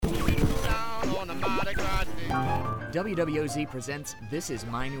WWOZ presents This Is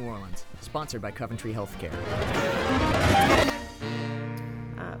My New Orleans, sponsored by Coventry Healthcare.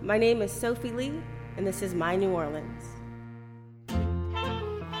 My name is Sophie Lee, and this is My New Orleans.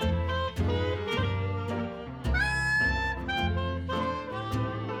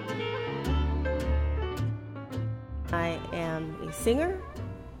 I am a singer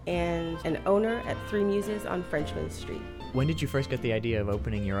and an owner at Three Muses on Frenchman Street. When did you first get the idea of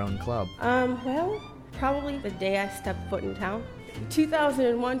opening your own club? Well, probably the day I stepped foot in town.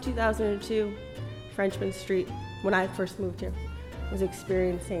 2001, 2002, Frenchman Street, when I first moved here, was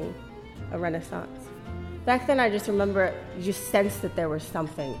experiencing a renaissance. Back then, I just remember you just sensed that there was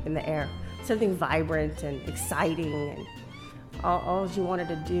something in the air, something vibrant and exciting, and all you wanted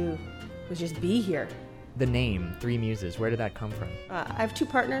to do was just be here. The name, Three Muses, where did that come from? I have two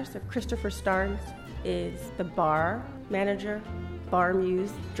partners. Christopher Starnes is the bar manager, bar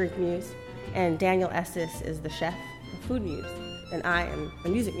muse, drink muse, and Daniel Esses is the chef, the food muse, and I am the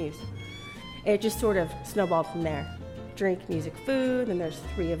music muse. And it just sort of snowballed from there. Drink, music, food, and there's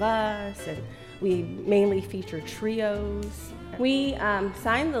three of us, and we mainly feature trios. We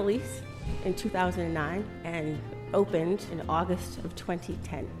signed the lease in 2009 and opened in August of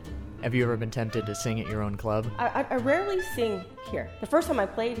 2010. Have you ever been tempted to sing at your own club? I rarely sing here. The first time I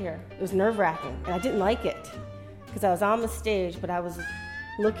played here, it was nerve-wracking, and I didn't like it because I was on the stage, but I was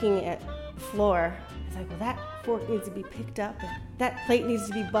looking at the floor. I was like, well, that fork needs to be picked up, and that plate needs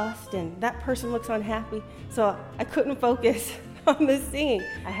to be bussed, and that person looks unhappy. So I couldn't focus on the singing.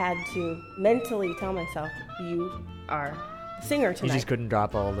 I had to mentally tell myself, you are a singer tonight. You just couldn't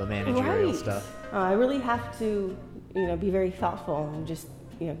drop all the managerial Right. stuff. I really have to, be very thoughtful and just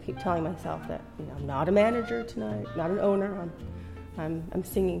keep telling myself that I'm not a manager tonight, not an owner. I'm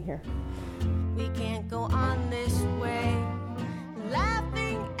singing here. We can't go on this way.